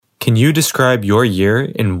Can you describe your year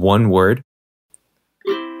in one word?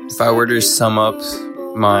 If I were to sum up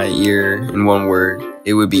my year in one word,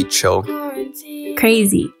 it would be chill.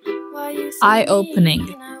 Crazy.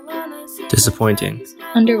 Eye-opening. Disappointing.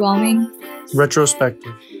 Underwhelming.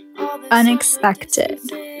 Retrospective. Unexpected.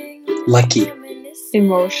 Lucky.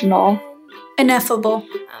 Emotional. Ineffable.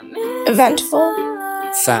 Eventful.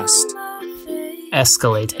 Fast.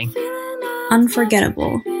 Escalating.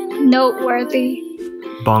 Unforgettable. Noteworthy.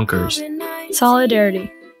 Bonkers.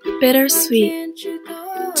 Solidarity. Bittersweet.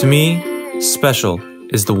 To me, special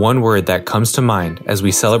is the one word that comes to mind as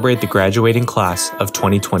we celebrate the graduating class of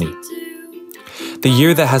 2020. The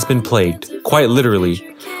year that has been plagued, quite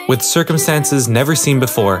literally, with circumstances never seen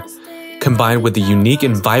before, combined with the unique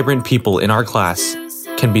and vibrant people in our class,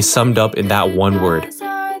 can be summed up in that one word: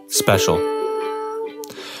 special.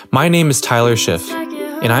 My name is Tyler Schiff,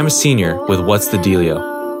 and I'm a senior with What's the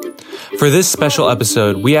Dealio. For this special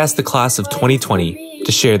episode, we asked the class of 2020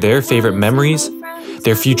 to share their favorite memories,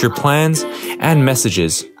 their future plans, and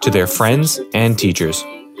messages to their friends and teachers.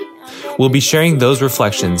 We'll be sharing those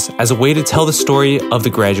reflections as a way to tell the story of the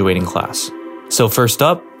graduating class. So first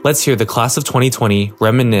up, let's hear the class of 2020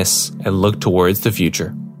 reminisce and look towards the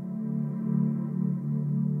future.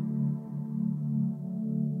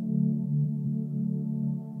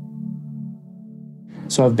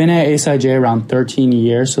 So I've been at ASIJ around 13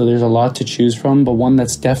 years, so there's a lot to choose from, but one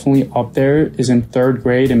that's definitely up there is in 3rd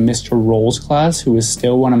grade in Mr. Roll's class, who is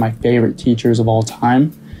still one of my favorite teachers of all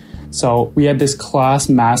time. So we had this class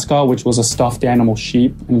mascot, which was a stuffed animal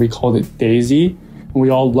sheep, and we called it Daisy, and we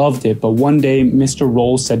all loved it. But one day, Mr.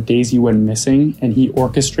 Roll said Daisy went missing, and he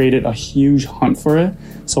orchestrated a huge hunt for it.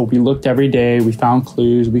 So we looked every day, we found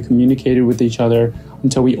clues, we communicated with each other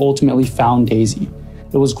until we ultimately found Daisy.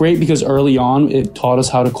 It was great because early on, it taught us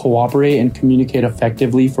how to cooperate and communicate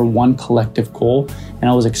effectively for one collective goal,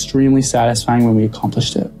 and it was extremely satisfying when we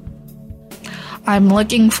accomplished it. I'm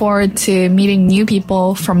looking forward to meeting new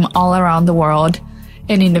people from all around the world,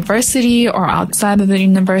 in university or outside of the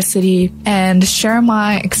university, and share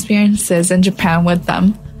my experiences in Japan with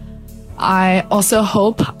them. I also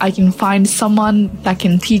hope I can find someone that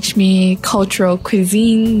can teach me cultural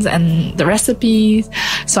cuisines and the recipes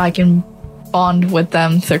so I can bond with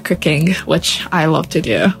them through cooking, which I love to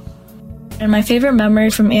do. And my favorite memory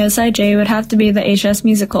from ASIJ would have to be the HS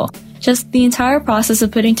musical. Just the entire process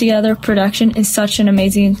of putting together production is such an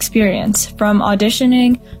amazing experience. From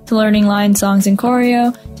auditioning, to learning lines, songs, and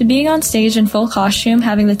choreo, to being on stage in full costume,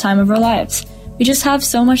 having the time of our lives. We just have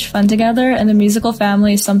so much fun together, and the musical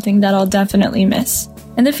family is something that I'll definitely miss.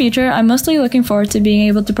 In the future, I'm mostly looking forward to being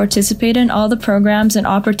able to participate in all the programs and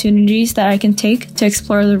opportunities that I can take to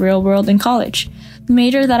explore the real world in college. The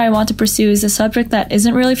major that I want to pursue is a subject that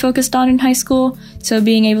isn't really focused on in high school, so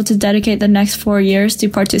being able to dedicate the next 4 years to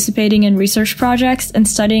participating in research projects and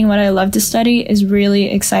studying what I love to study is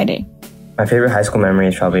really exciting. My favorite high school memory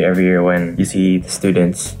is probably every year when you see the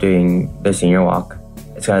students doing their senior walk.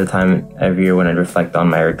 It's kind of the time every year when I reflect on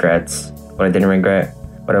my regrets, what I didn't regret,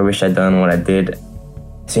 what I wish I'd done, what I did.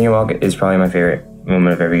 Senior walk is probably my favorite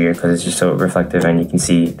moment of every year because it's just so reflective and you can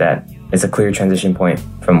see that it's a clear transition point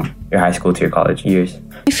from your high school to your college years.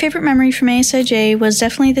 My favorite memory from ASIJ was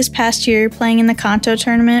definitely this past year playing in the Kanto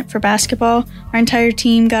tournament for basketball. Our entire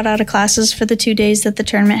team got out of classes for the 2 days that the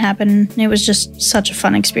tournament happened, and it was just such a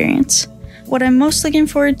fun experience. What I'm most looking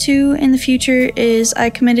forward to in the future is I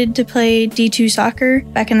committed to play D2 soccer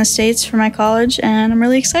back in the States for my college, and I'm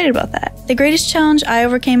really excited about that. The greatest challenge I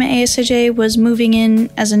overcame at ASIJ was moving in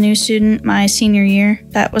as a new student my senior year.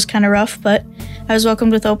 That was kind of rough, but I was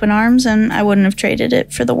welcomed with open arms, and I wouldn't have traded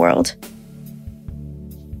it for the world.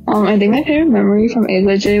 I think my favorite memory from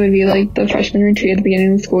ASIJ would be like the freshman retreat at the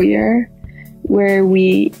beginning of the school year, where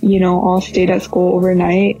we, all stayed at school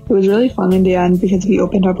overnight. It was really fun in the end because we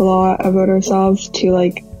opened up a lot about ourselves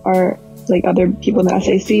to our other people in the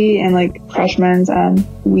SAC and freshmen, and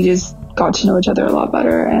we just got to know each other a lot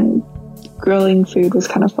better, and grilling food was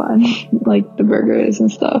kind of fun, like the burgers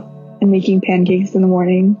and stuff, and making pancakes in the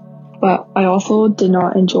morning. But I also did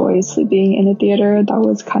not enjoy sleeping in the theater. That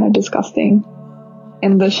was kind of disgusting.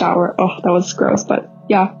 In the shower, that was gross. But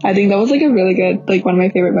yeah, I think that was a really good, one of my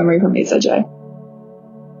favorite memories from ASIJ.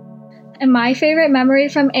 And my favorite memory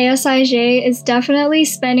from ASIJ is definitely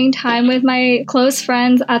spending time with my close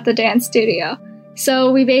friends at the dance studio.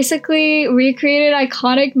 So we basically recreated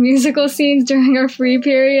iconic musical scenes during our free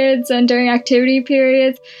periods and during activity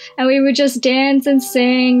periods, and we would just dance and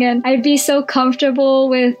sing, and I'd be so comfortable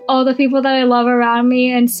with all the people that I love around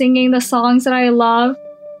me and singing the songs that I love.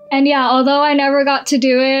 And yeah, although I never got to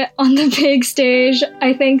do it on the big stage,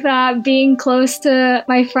 I think that being close to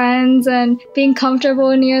my friends and being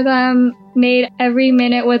comfortable near them made every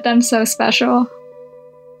minute with them so special.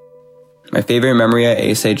 My favorite memory at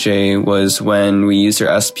ASIJ was when we used our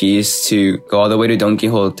SPs to go all the way to Don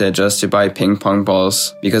Quixote just to buy ping pong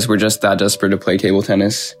balls because we're just that desperate to play table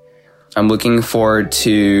tennis. I'm looking forward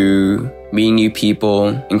to meeting new people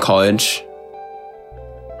in college.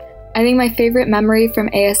 I think my favorite memory from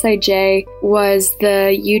ASIJ was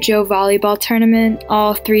the Yujo volleyball tournament,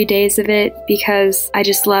 all 3 days of it, because I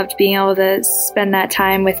just loved being able to spend that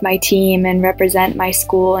time with my team and represent my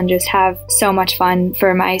school and just have so much fun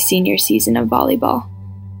for my senior season of volleyball.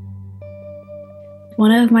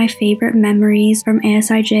 One of my favorite memories from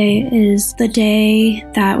ASIJ is the day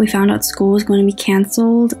that we found out school was going to be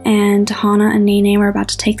canceled and Hana and Nene were about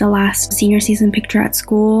to take the last senior season picture at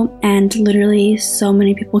school, and literally so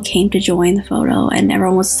many people came to join the photo and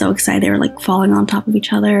everyone was so excited. They were like falling on top of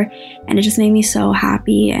each other and it just made me so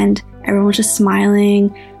happy and everyone was just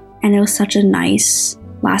smiling and it was such a nice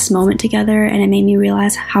last moment together, and it made me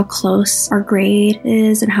realize how close our grade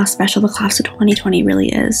is and how special the class of 2020 really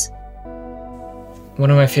is. One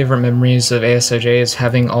of my favorite memories of ASIJ is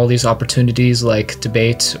having all these opportunities like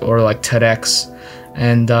debate or like TEDx,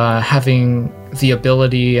 and having the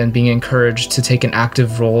ability and being encouraged to take an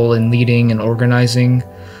active role in leading and organizing.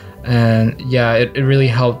 And yeah, it really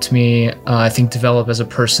helped me, I think, develop as a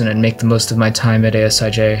person and make the most of my time at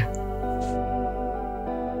ASIJ.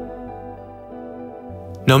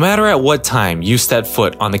 No matter at what time you step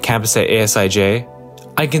foot on the campus at ASIJ,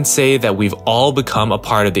 I can say that we've all become a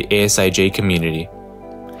part of the ASIJ community.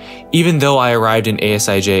 Even though I arrived in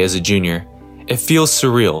ASIJ as a junior, it feels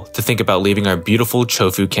surreal to think about leaving our beautiful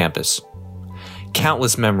Chofu campus.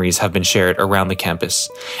 Countless memories have been shared around the campus,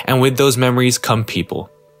 and with those memories come people.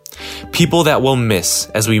 People that we'll miss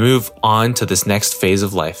as we move on to this next phase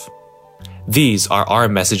of life. These are our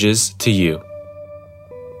messages to you.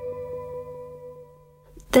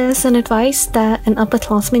 There's an advice that an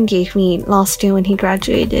upperclassman gave me last year when he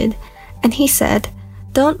graduated, and he said,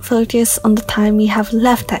 "Don't focus on the time you have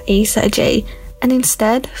left at ASIJ, and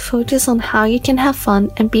instead focus on how you can have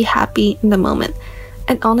fun and be happy in the moment."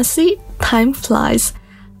 And honestly, time flies.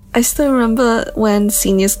 I still remember when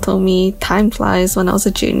seniors told me time flies when I was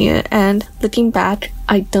a junior, and looking back,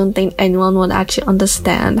 I don't think anyone would actually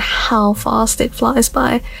understand how fast it flies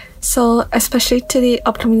by. So, especially to the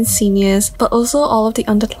upcoming seniors, but also all of the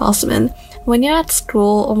underclassmen, when you're at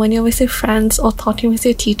school or when you're with your friends or talking with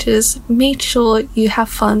your teachers, make sure you have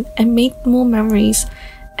fun and make more memories.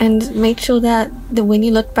 And make sure that when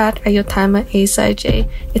you look back at your time at ASIJ,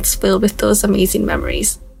 it's filled with those amazing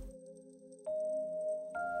memories.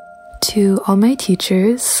 To all my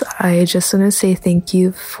teachers, I just want to say thank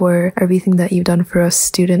you for everything that you've done for us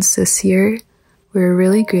students this year. We're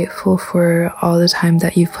really grateful for all the time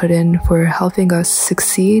that you've put in for helping us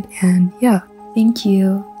succeed, and yeah, thank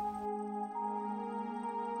you.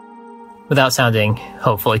 Without sounding,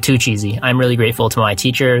 hopefully, too cheesy, I'm really grateful to my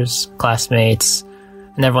teachers, classmates,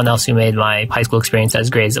 and everyone else who made my high school experience as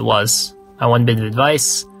great as it was. My one bit of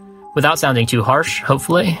advice, without sounding too harsh,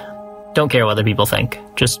 hopefully, don't care what other people think.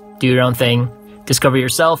 Just do your own thing, discover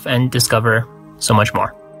yourself, and discover so much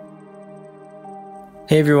more.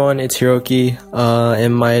 Hey everyone, it's Hiroki,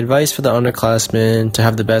 and my advice for the underclassmen to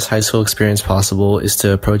have the best high school experience possible is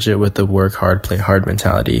to approach it with the work hard, play hard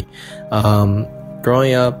mentality.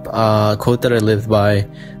 Growing up, a quote that I lived by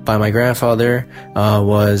my grandfather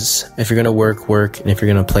was, if you're gonna work, work, and if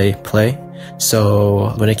you're gonna play, play.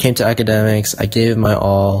 So when it came to academics, I gave it my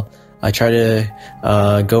all. I tried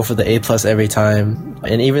to go for the A+ every time,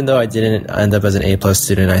 and even though I didn't end up as an A+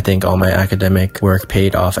 student, I think all my academic work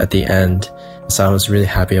paid off at the end. So I was really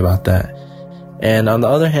happy about that. And on the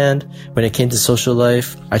other hand, when it came to social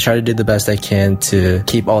life, I try to do the best I can to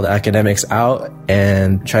keep all the academics out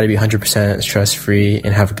and try to be 100% stress-free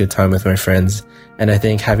and have a good time with my friends. And I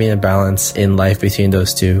think having a balance in life between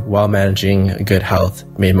those two while managing good health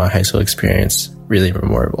made my high school experience really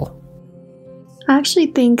memorable. I actually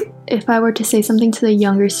think if I were to say something to the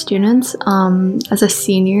younger students, as a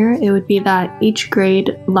senior, it would be that each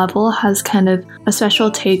grade level has kind of a special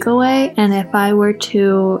takeaway. And if I were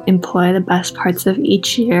to employ the best parts of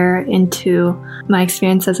each year into my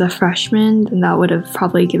experience as a freshman, then that would have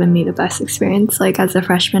probably given me the best experience. Like as a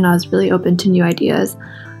freshman, I was really open to new ideas.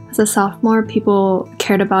 As a sophomore, people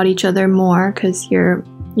cared about each other more because you're,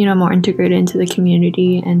 more integrated into the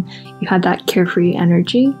community and you had that carefree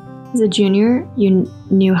energy. As a junior, you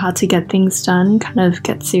knew how to get things done, kind of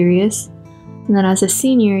get serious. And then as a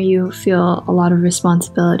senior, you feel a lot of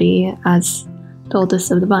responsibility as the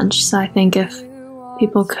oldest of the bunch. So I think if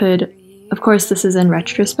people could, of course this is in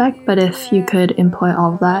retrospect, but if you could employ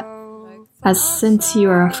all of that, as since you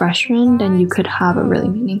are a freshman, then you could have a really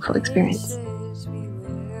meaningful experience.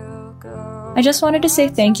 I just wanted to say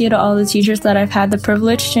thank you to all the teachers that I've had the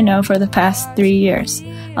privilege to know for the past 3 years.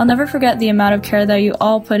 I'll never forget the amount of care that you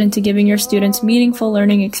all put into giving your students meaningful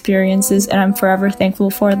learning experiences, and I'm forever thankful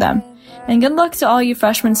for them. And good luck to all you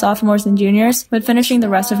freshmen, sophomores, and juniors with finishing the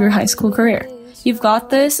rest of your high school career. You've got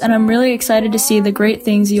this, and I'm really excited to see the great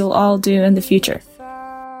things you'll all do in the future.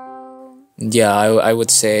 Yeah, I would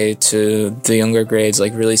say to the younger grades,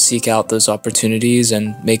 like really seek out those opportunities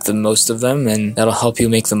and make the most of them, and that'll help you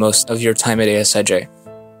make the most of your time at ASIJ.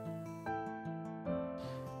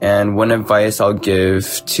 And one advice I'll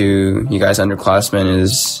give to you guys underclassmen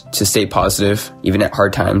is to stay positive, even at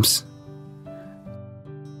hard times.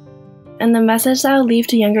 And the message that I'll leave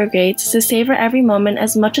to younger grades is to savor every moment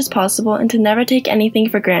as much as possible and to never take anything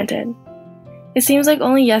for granted. It seems like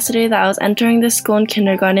only yesterday that I was entering this school in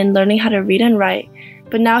kindergarten learning how to read and write,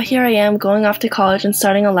 but now here I am going off to college and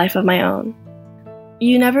starting a life of my own.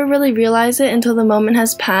 You never really realize it until the moment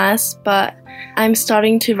has passed, but I'm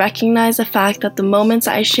starting to recognize the fact that the moments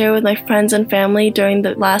I share with my friends and family during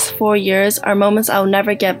the last 4 years are moments I'll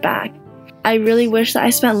never get back. I really wish that I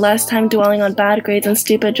spent less time dwelling on bad grades and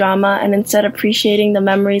stupid drama and instead appreciating the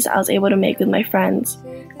memories I was able to make with my friends,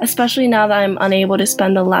 especially now that I'm unable to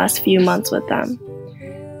spend the last few months with them.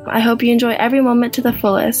 I hope you enjoy every moment to the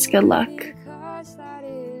fullest. Good luck.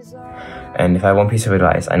 And if I have one piece of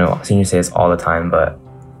advice, I know seniors say this all the time, but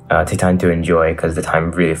take time to enjoy because the time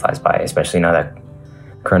really flies by, especially now that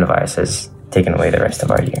coronavirus has taken away the rest of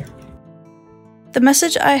our year. The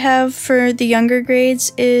message I have for the younger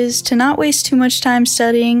grades is to not waste too much time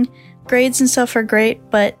studying. Grades and stuff are great,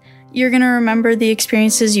 but you're going to remember the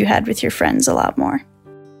experiences you had with your friends a lot more.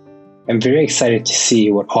 I'm very excited to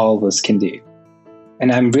see what all of us can do.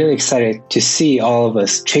 And I'm really excited to see all of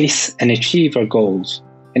us chase and achieve our goals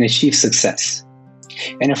and achieve success.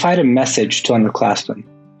 And if I had a message to underclassmen,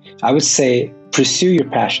 I would say pursue your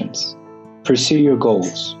passions, pursue your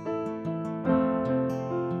goals.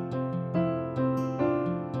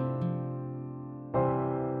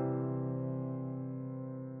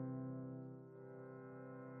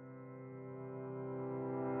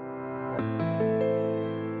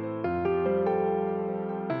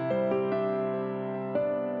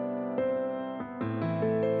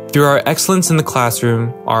 Through our excellence in the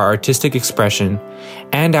classroom, our artistic expression,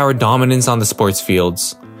 and our dominance on the sports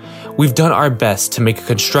fields, we've done our best to make a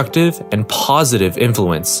constructive and positive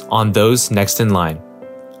influence on those next in line.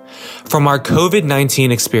 From our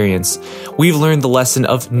COVID-19 experience, we've learned the lesson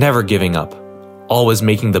of never giving up, always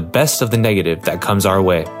making the best of the negative that comes our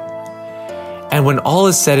way. And when all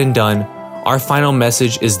is said and done, our final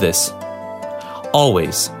message is this: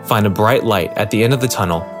 always find a bright light at the end of the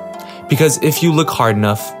tunnel, because if you look hard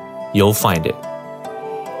enough, you'll find it.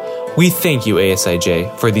 We thank you,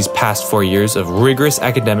 ASIJ, for these past 4 years of rigorous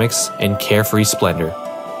academics and carefree splendor.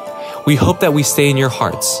 We hope that we stay in your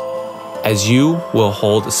hearts, as you will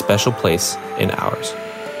hold a special place in ours.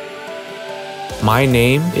 My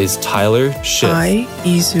name is Tyler Schiff. I,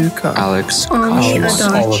 Izuka. Alex. Carlos.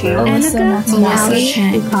 Oliver. Annika.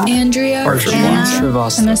 Andrea. Arun.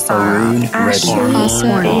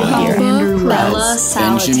 Bella.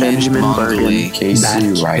 Benjamin Bartley.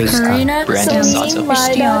 Casey Wright. Karina. Brandon Sato.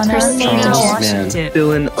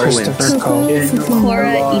 Dylan Owens.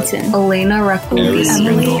 Cora Eaton. Elena Reckley.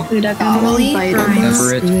 Emily.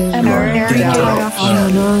 Everett.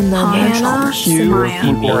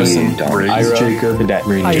 Hannah. Jacob,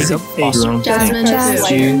 Isaac,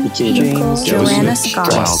 Jasmine, James, Joanna Scott,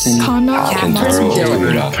 Connor, Kenzo,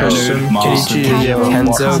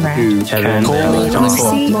 Kevin,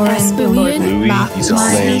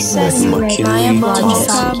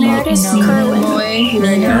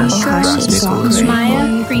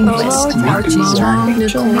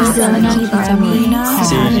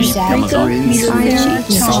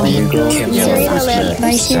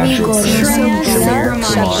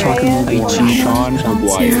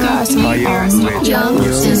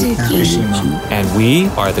 And we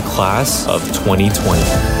are the class of 2020.